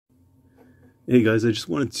Hey guys, I just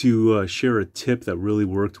wanted to share a tip that really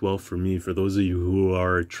worked well for me. For those of you who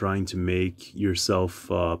are trying to make yourself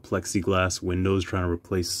plexiglass windows, trying to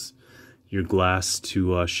replace your glass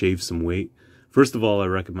to shave some weight. First of all, I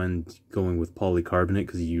recommend going with polycarbonate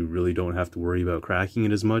because you really don't have to worry about cracking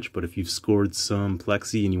it as much. But if you've scored some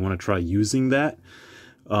plexi and you want to try using that,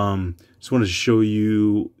 just wanted to show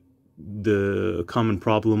you the common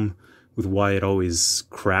problem with why it always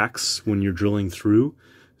cracks when you're drilling through.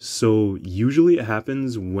 So usually it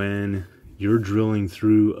happens when you're drilling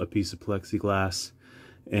through a piece of plexiglass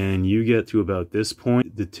and you get to about this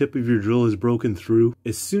point, the tip of your drill is broken through.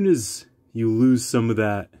 As soon as you lose some of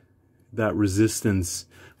that resistance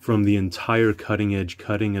from the entire cutting edge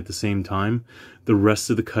cutting at the same time, the rest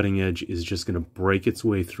of the cutting edge is just going to break its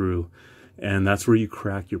way through, and that's where you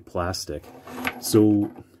crack your plastic.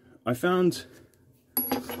 So I found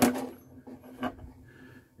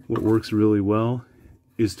what works really well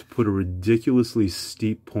is to put a ridiculously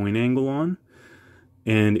steep point angle on,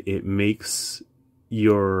 and it makes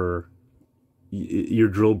your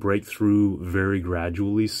drill break through very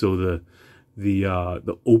gradually. So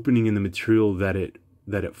the opening in the material that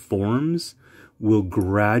it forms will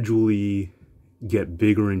gradually get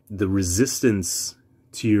bigger, and the resistance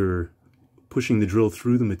to your pushing the drill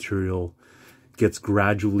through the material gets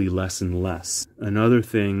gradually less and less. Another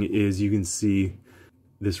thing is you can see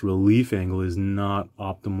this relief angle is not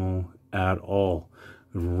optimal at all.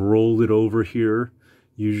 I've rolled it over here.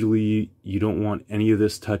 Usually you don't want any of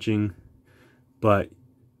this touching, but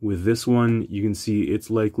with this one you can see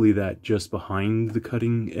it's likely that just behind the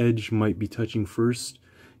cutting edge might be touching first.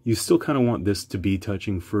 You still kind of want this to be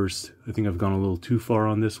touching first. I think I've gone a little too far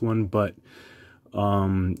on this one, but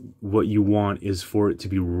what you want is for it to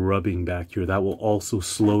be rubbing back here. That will also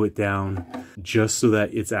slow it down just so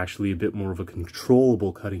that it's actually a bit more of a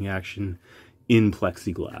controllable cutting action in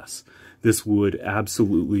plexiglass. This would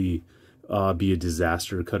absolutely be a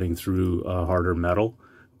disaster cutting through harder metal,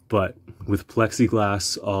 but with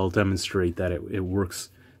plexiglass I'll demonstrate that it works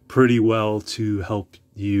pretty well to help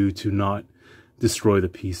you to not destroy the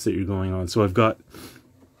piece that you're going on. So I've got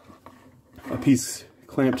a piece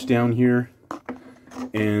clamped down here,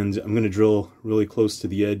 and I'm going to drill really close to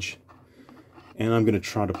the edge, and I'm going to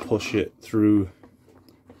try to push it through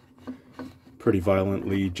pretty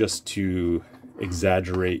violently just to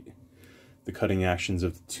exaggerate the cutting actions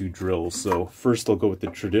of the two drills. So first I'll go with the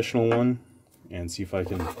traditional one and see if I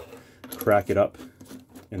can crack it up,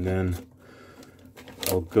 and then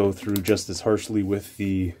I'll go through just as harshly with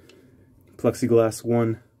the plexiglass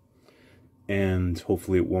one, and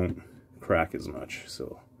hopefully it won't crack as much.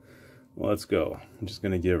 So let's go. I'm just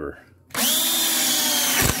gonna give her.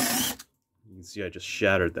 You can see I just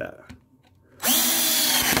shattered that.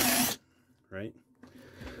 Right?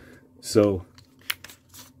 So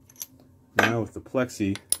now with the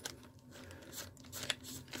plexi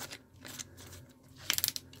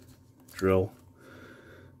drill,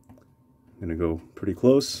 I'm gonna go pretty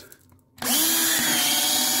close.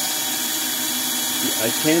 I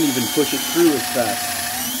can't even push it through as fast.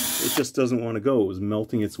 It just doesn't want to go. It was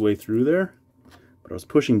melting its way through there, but I was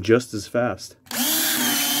pushing just as fast.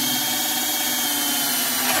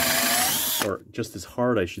 Or just as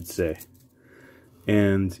hard, I should say.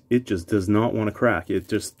 And it just does not want to crack. It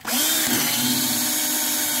just... You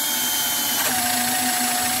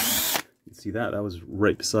can see that? That was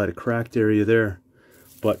right beside a cracked area there.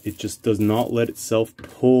 But it just does not let itself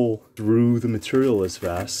pull through the material as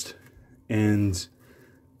fast, and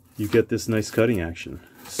you get this nice cutting action.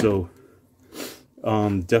 So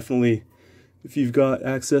definitely, if you've got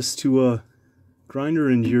access to a grinder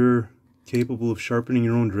and you're capable of sharpening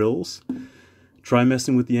your own drills, try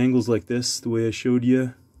messing with the angles like this, the way I showed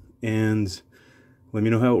you, and let me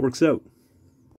know how it works out.